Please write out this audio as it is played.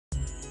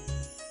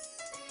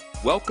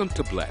Welcome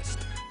to Blesst,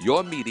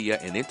 your media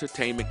and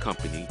entertainment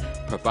company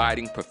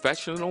providing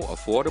professional,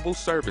 affordable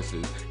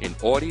services in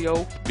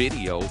audio,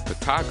 video,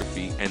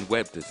 photography, and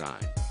web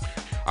design.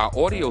 Our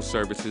audio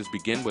services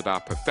begin with our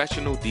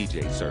professional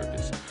DJ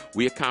service.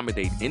 We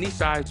accommodate any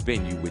size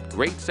venue with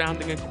great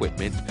sounding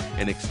equipment,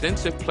 an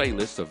extensive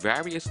playlist of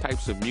various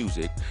types of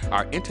music,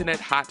 our internet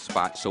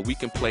hotspot so we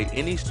can play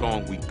any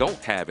song we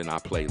don't have in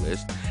our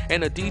playlist,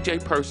 and a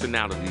DJ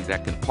personality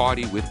that can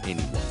party with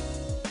anyone.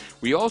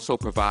 We also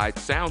provide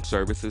sound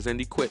services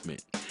and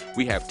equipment.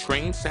 We have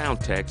trained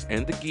sound techs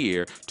and the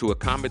gear to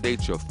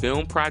accommodate your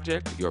film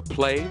project, your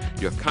play,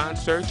 your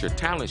concert, your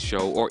talent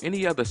show, or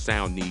any other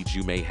sound needs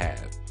you may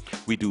have.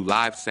 We do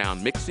live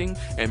sound mixing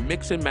and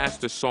mix and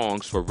master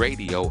songs for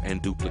radio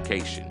and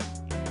duplication.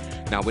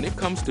 Now, when it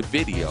comes to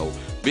video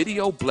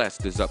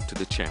Blesst is up to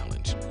the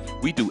challenge.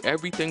 We do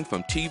everything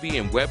from TV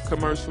and web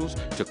commercials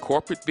to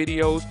corporate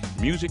videos,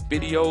 music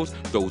videos,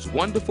 those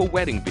wonderful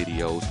wedding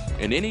videos,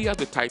 and any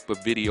other type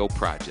of video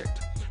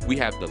project. We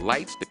have the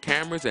lights, the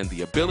cameras, and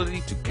the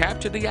ability to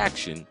capture the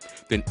action,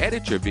 then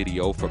edit your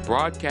video for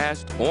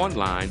broadcast,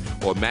 online,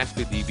 or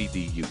master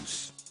DVD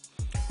use.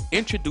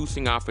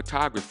 Introducing our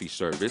photography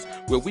service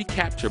where we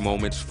capture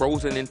moments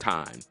frozen in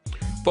time.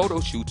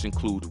 Photo shoots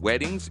include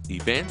weddings,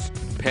 events,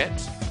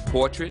 pets,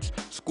 portraits,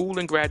 school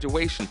and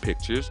graduation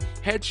pictures,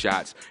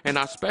 headshots, and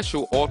our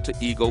special alter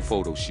ego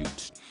photo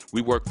shoots.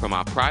 We work from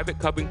our private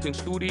Covington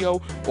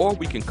studio, or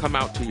we can come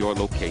out to your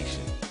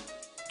location.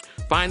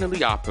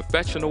 Finally, our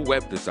professional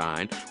web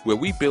design, where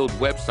we build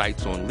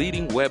websites on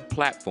leading web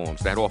platforms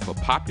that offer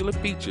popular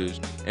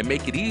features and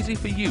make it easy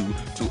for you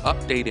to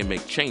update and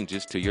make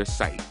changes to your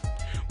site.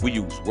 We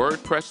use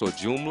WordPress or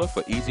Joomla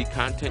for easy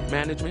content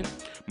management,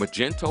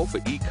 Magento for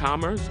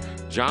e-commerce,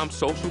 Jam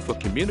Social for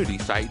community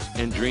sites,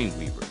 and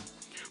Dreamweaver.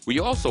 We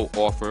also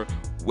offer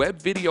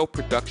web video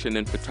production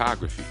and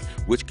photography,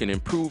 which can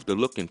improve the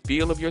look and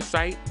feel of your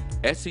site,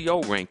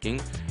 SEO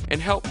ranking,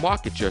 and help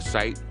market your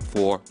site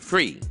for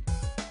free.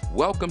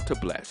 Welcome to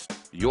Blesst,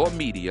 your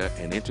media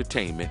and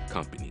entertainment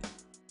company.